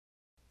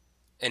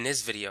In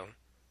this video,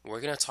 we're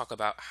going to talk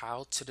about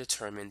how to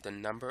determine the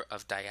number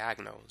of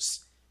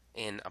diagonals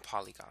in a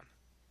polygon.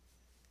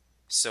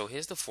 So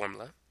here's the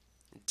formula.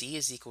 D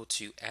is equal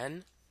to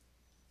n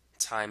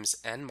times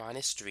n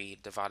minus 3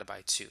 divided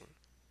by 2,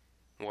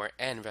 where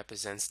n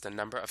represents the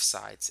number of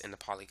sides in the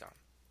polygon.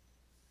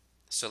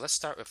 So let's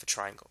start with a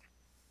triangle.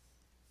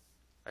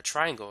 A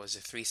triangle is a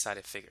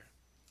three-sided figure,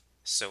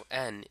 so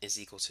n is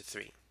equal to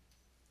 3.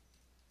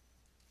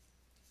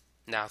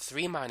 Now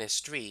 3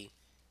 minus 3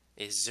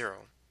 is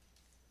 0,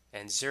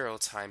 and 0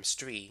 times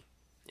 3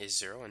 is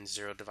 0, and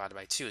 0 divided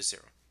by 2 is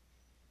 0.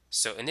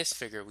 So in this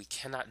figure, we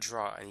cannot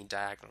draw any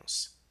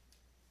diagonals.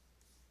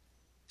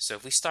 So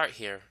if we start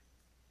here,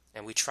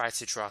 and we try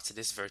to draw to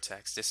this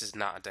vertex, this is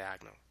not a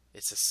diagonal.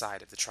 It's a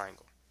side of the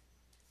triangle.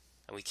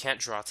 And we can't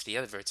draw to the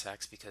other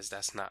vertex because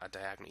that's not a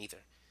diagonal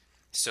either.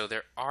 So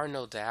there are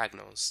no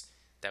diagonals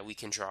that we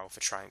can draw with a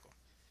triangle.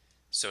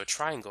 So a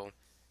triangle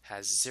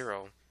has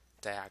 0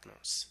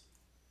 diagonals.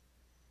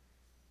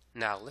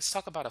 Now let's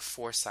talk about a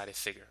four-sided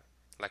figure,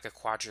 like a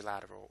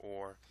quadrilateral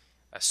or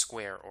a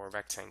square or a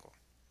rectangle.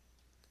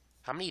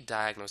 How many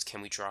diagonals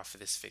can we draw for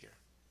this figure?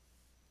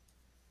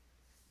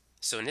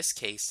 So in this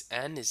case,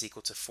 n is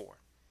equal to 4.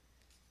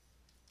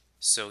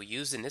 So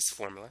using this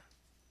formula,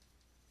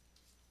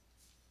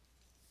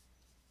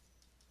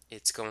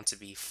 it's going to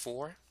be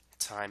 4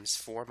 times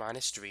 4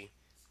 minus 3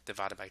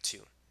 divided by 2.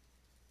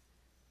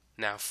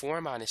 Now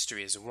 4 minus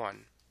 3 is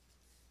 1.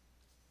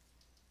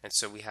 And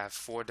so we have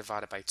 4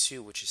 divided by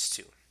 2, which is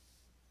 2.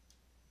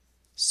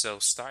 So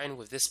starting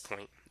with this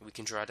point, we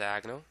can draw a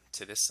diagonal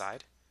to this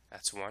side.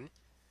 That's 1.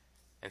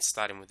 And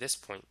starting with this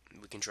point,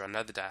 we can draw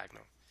another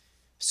diagonal.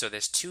 So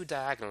there's 2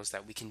 diagonals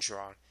that we can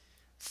draw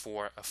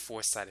for a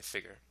four-sided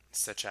figure,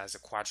 such as a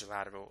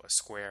quadrilateral, a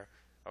square,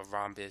 a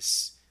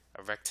rhombus,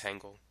 a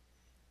rectangle,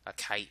 a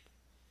kite,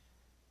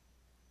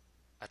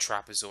 a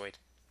trapezoid.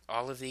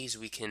 All of these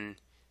we can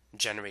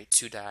generate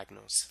 2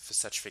 diagonals for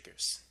such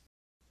figures.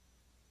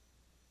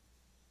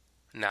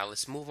 Now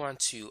let's move on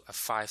to a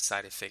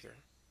 5-sided figure,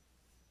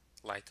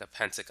 like a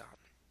pentagon.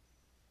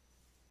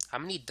 How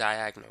many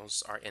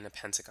diagonals are in a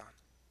pentagon?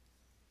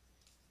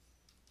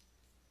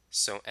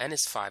 So n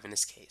is 5 in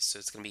this case, so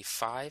it's going to be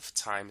 5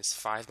 times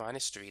 5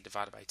 minus 3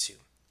 divided by 2.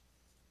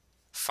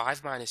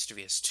 5 minus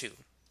 3 is 2,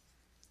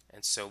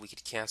 and so we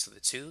could cancel the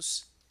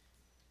 2's,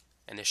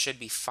 and there should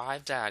be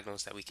 5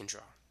 diagonals that we can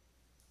draw.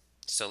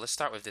 So let's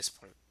start with this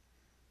point.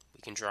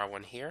 We can draw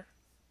one here.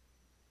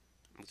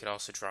 We could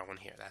also draw one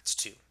here. That's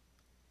 2.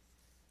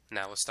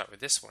 Now let's start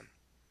with this one.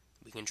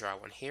 We can draw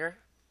one here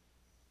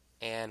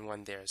and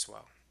one there as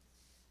well.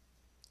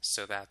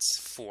 So that's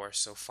 4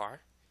 so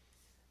far.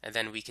 And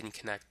then we can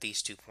connect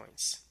these 2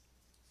 points.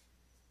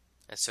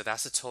 And so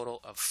that's a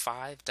total of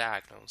 5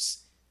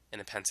 diagonals in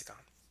a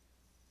pentagon.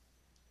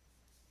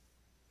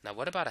 Now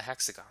what about a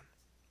hexagon?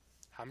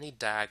 How many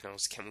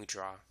diagonals can we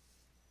draw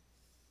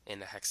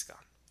in a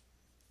hexagon?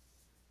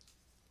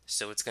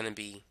 So it's going to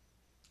be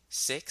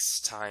 6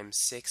 times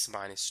 6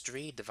 minus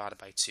 3 divided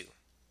by 2.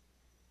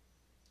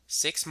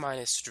 6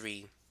 minus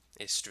 3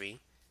 is 3,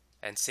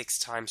 and 6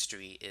 times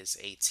 3 is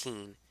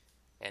 18,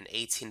 and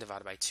 18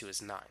 divided by 2 is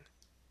 9.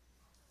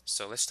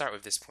 So let's start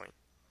with this point.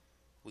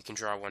 We can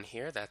draw one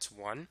here. That's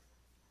 1,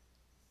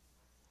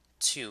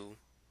 2,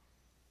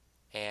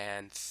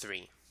 and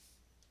 3.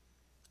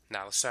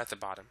 Now let's start at the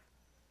bottom.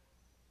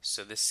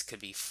 So this could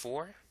be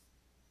 4,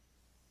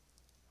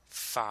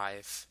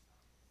 5,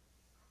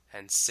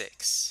 and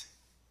 6.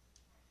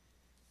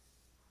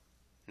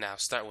 Now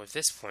start with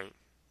this point.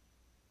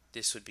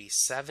 This would be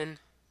 7,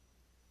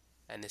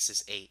 and this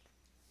is 8.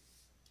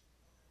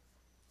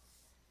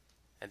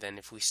 And then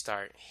if we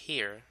start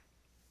here,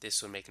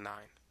 this would make 9.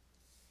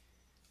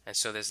 And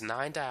so there's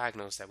 9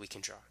 diagonals that we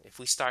can draw. If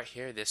we start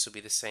here, this will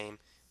be the same,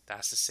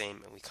 that's the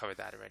same, and we covered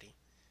that already.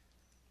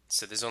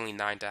 So there's only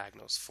 9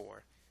 diagonals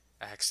for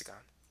a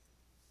hexagon.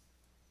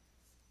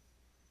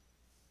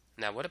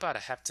 Now what about a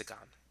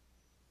heptagon?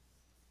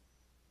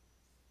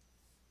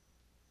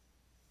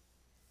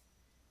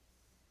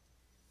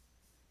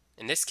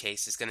 In this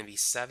case, it's going to be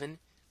 7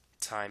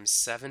 times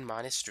 7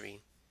 minus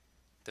 3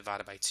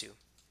 divided by 2.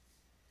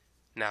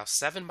 Now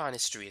 7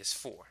 minus 3 is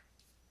 4.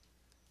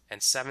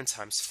 And 7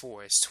 times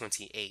 4 is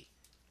 28.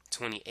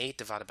 28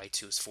 divided by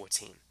 2 is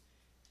 14.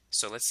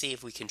 So let's see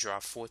if we can draw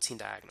 14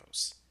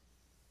 diagonals.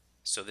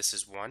 So this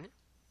is 1,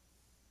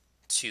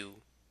 2,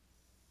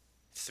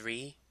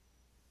 3,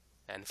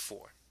 and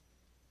 4.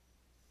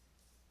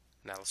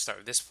 Now let's start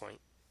with this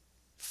point.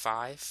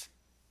 5,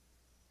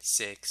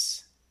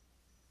 6,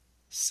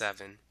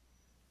 7,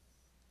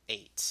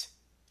 8.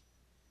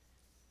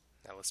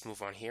 Now let's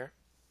move on here.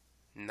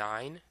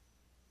 9,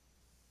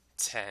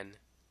 10,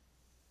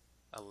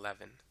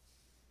 11.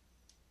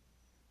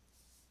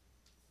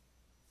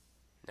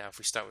 Now if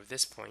we start with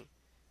this point,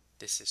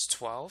 this is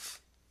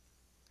 12,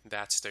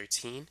 that's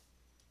 13,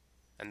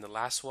 and the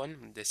last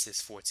one, this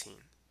is 14.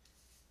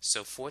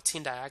 So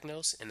 14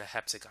 diagonals in a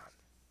heptagon.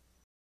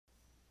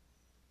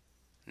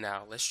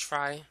 Now let's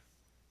try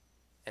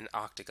an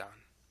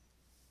octagon.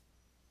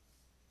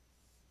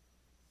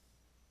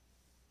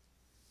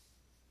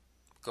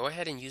 go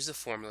ahead and use the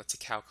formula to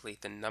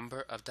calculate the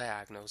number of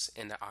diagonals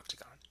in the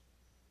octagon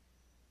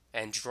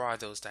and draw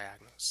those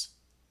diagonals.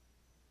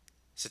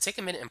 So take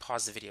a minute and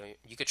pause the video.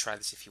 You could try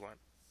this if you want.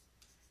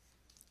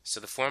 So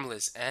the formula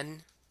is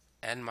n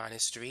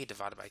minus 3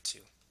 divided by 2.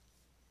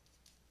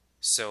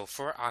 So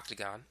for our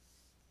octagon,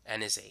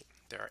 n is 8.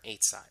 There are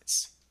 8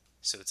 sides.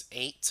 So it's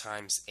 8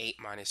 times 8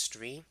 minus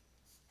 3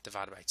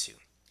 divided by 2.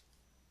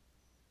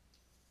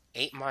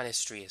 8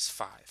 minus 3 is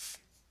 5.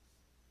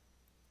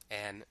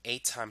 And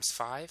 8 times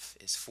 5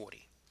 is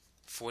 40.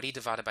 40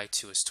 divided by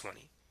 2 is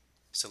 20.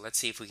 So let's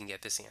see if we can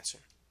get this answer.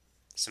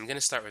 So I'm going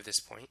to start with this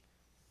point.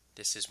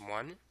 This is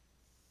 1,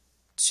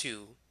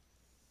 2,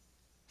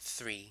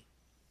 3,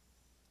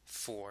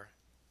 4,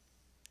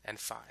 and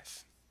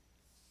 5.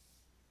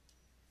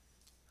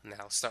 Now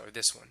let's start with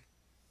this one.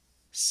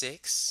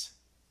 6,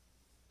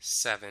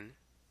 7,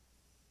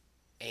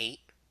 8,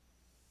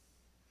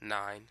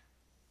 9,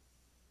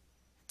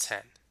 10.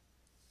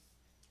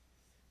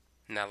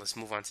 Now let's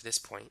move on to this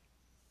point.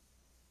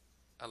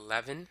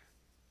 11,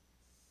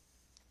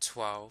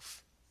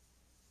 12,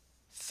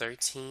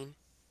 13,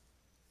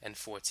 and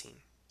 14.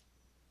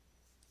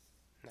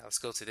 Now let's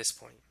go to this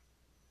point.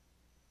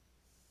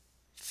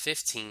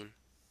 15,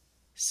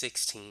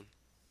 16,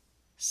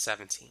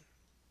 17.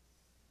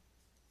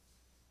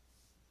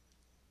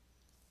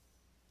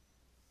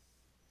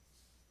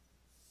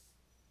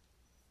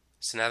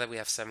 So now that we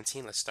have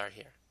 17, let's start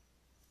here.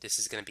 This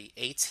is going to be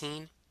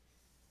 18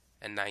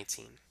 and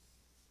 19.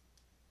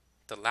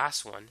 The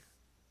last one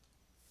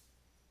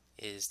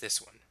is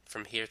this one,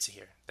 from here to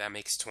here. That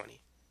makes 20.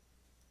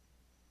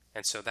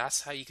 And so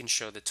that's how you can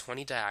show the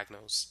 20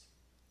 diagonals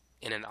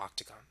in an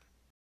octagon.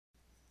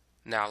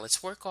 Now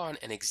let's work on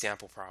an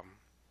example problem.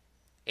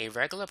 A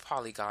regular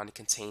polygon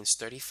contains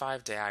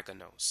 35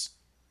 diagonals.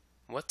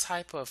 What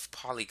type of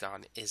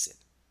polygon is it?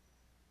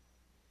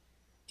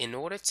 In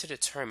order to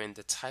determine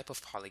the type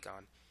of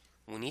polygon,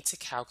 we need to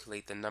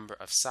calculate the number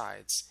of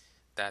sides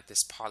that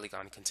this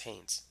polygon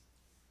contains.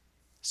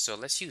 So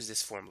let's use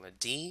this formula.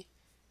 D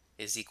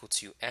is equal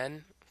to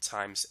n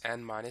times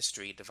n minus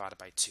 3 divided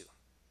by 2.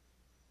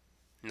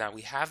 Now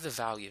we have the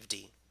value of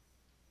D.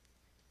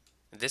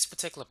 This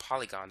particular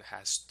polygon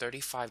has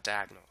 35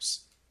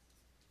 diagonals.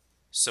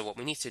 So what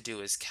we need to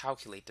do is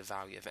calculate the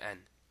value of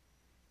n.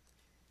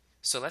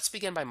 So let's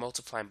begin by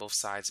multiplying both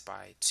sides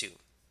by 2.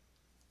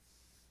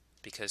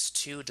 Because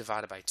 2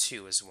 divided by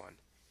 2 is 1.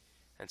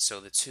 And so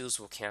the 2's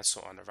will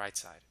cancel on the right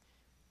side.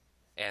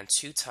 And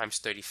 2 times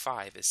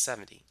 35 is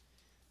 70.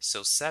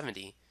 So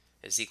 70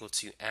 is equal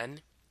to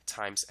n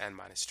times n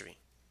minus 3.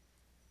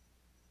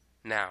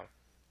 Now,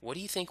 what do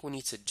you think we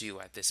need to do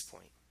at this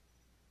point?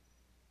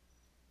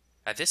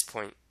 At this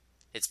point,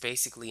 it's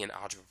basically an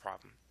algebra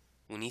problem.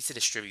 We need to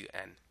distribute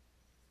n.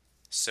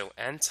 So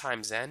n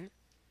times n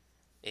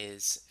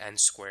is n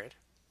squared.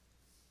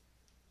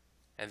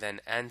 And then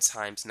n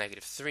times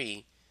negative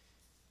 3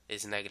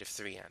 is negative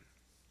 3n.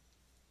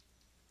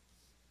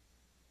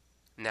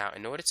 Now,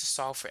 in order to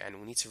solve for n,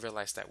 we need to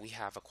realize that we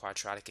have a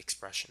quadratic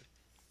expression.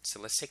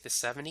 So let's take the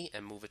 70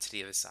 and move it to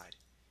the other side.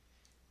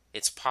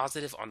 It's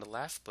positive on the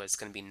left, but it's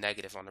going to be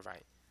negative on the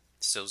right.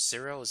 So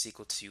 0 is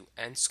equal to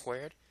n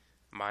squared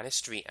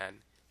minus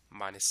 3n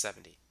minus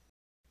 70.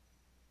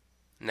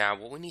 Now,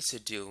 what we need to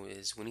do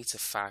is we need to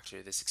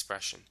factor this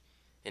expression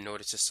in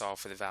order to solve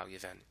for the value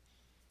of n.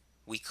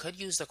 We could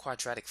use the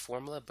quadratic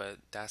formula, but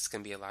that's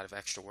going to be a lot of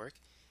extra work,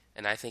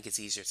 and I think it's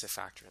easier to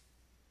factor it.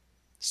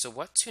 So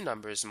what two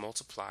numbers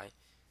multiply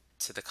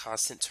to the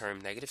constant term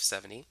negative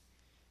 70,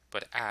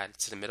 but add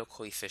to the middle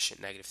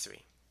coefficient negative 3?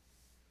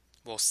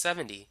 Well,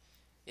 70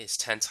 is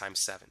 10 times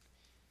 7.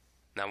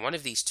 Now one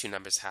of these two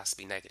numbers has to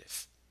be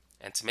negative,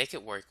 and to make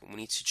it work, we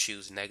need to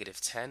choose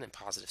negative 10 and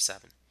positive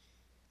 7,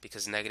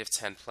 because negative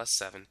 10 plus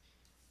 7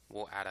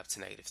 will add up to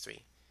negative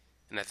 3,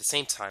 and at the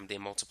same time they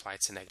multiply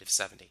to negative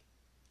 70.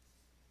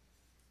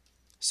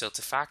 So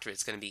to factor,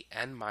 it's going to be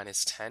n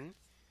minus 10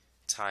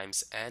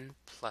 times n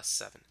plus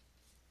 7.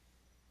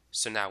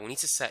 So now we need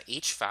to set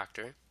each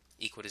factor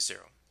equal to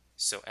 0.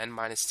 So n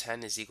minus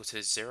 10 is equal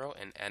to 0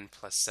 and n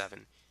plus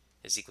 7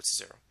 is equal to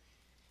 0.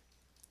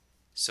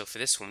 So for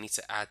this one, we need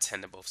to add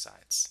 10 to both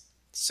sides.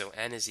 So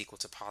n is equal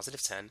to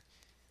positive 10,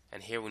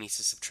 and here we need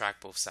to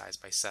subtract both sides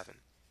by 7.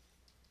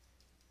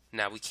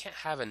 Now we can't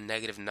have a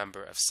negative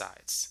number of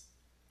sides.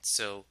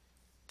 So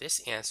this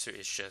answer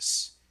is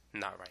just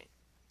not right.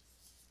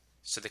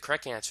 So the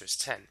correct answer is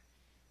 10.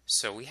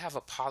 So we have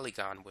a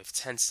polygon with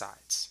 10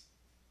 sides.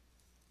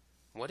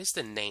 What is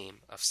the name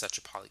of such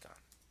a polygon?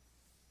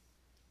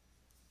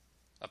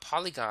 A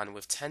polygon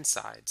with 10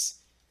 sides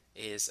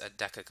is a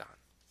decagon.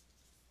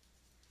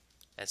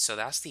 And so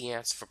that's the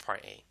answer for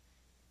part A.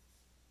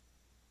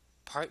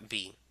 Part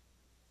B.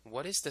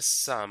 What is the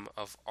sum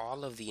of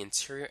all of the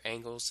interior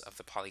angles of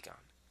the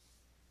polygon?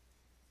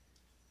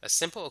 A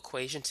simple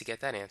equation to get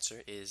that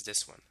answer is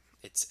this one.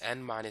 It's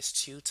n minus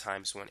 2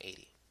 times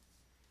 180.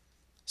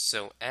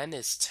 So n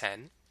is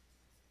 10,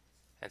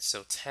 and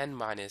so 10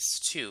 minus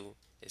 2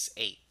 is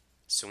 8.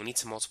 So we need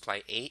to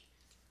multiply 8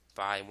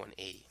 by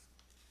 180.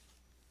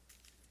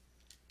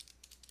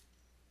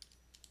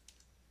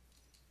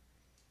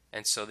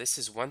 And so this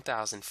is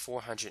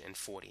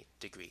 1,440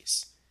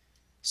 degrees.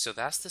 So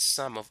that's the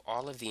sum of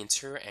all of the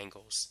interior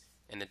angles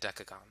in the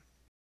decagon.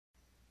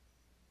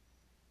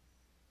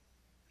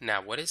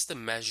 Now, what is the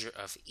measure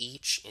of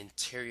each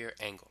interior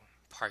angle?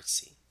 Part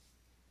C.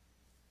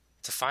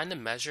 To find the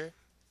measure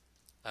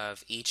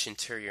of each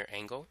interior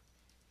angle,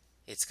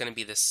 it's going to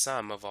be the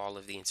sum of all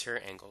of the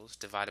interior angles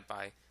divided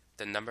by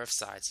the number of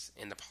sides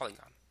in the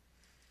polygon.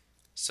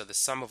 So the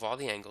sum of all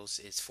the angles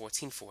is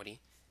 1440,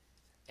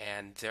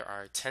 and there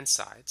are 10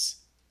 sides.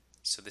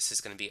 So this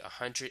is going to be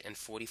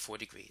 144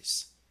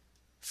 degrees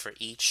for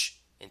each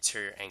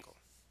interior angle.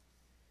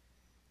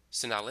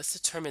 So now let's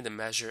determine the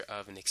measure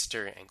of an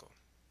exterior angle.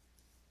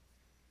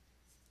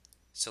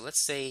 So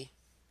let's say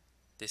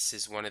this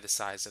is one of the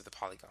sides of the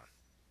polygon.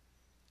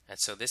 And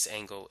so this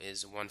angle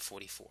is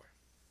 144.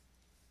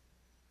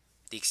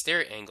 The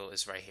exterior angle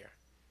is right here.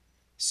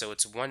 So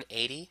it's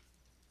 180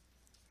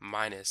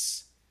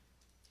 minus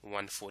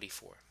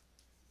 144.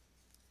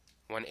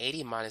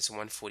 180 minus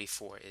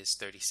 144 is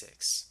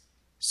 36.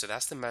 So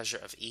that's the measure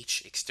of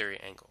each exterior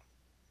angle.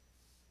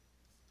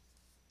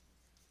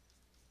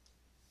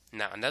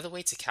 Now another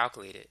way to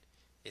calculate it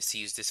is to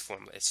use this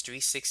formula. It's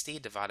 360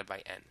 divided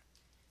by n.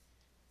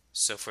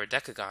 So for a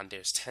decagon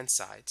there's 10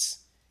 sides,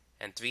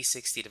 and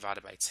 360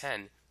 divided by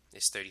 10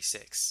 is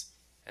 36.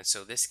 And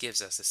so this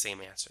gives us the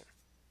same answer.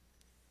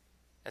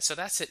 And so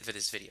that's it for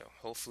this video.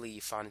 Hopefully you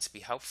found it to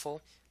be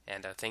helpful,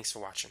 and thanks for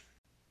watching.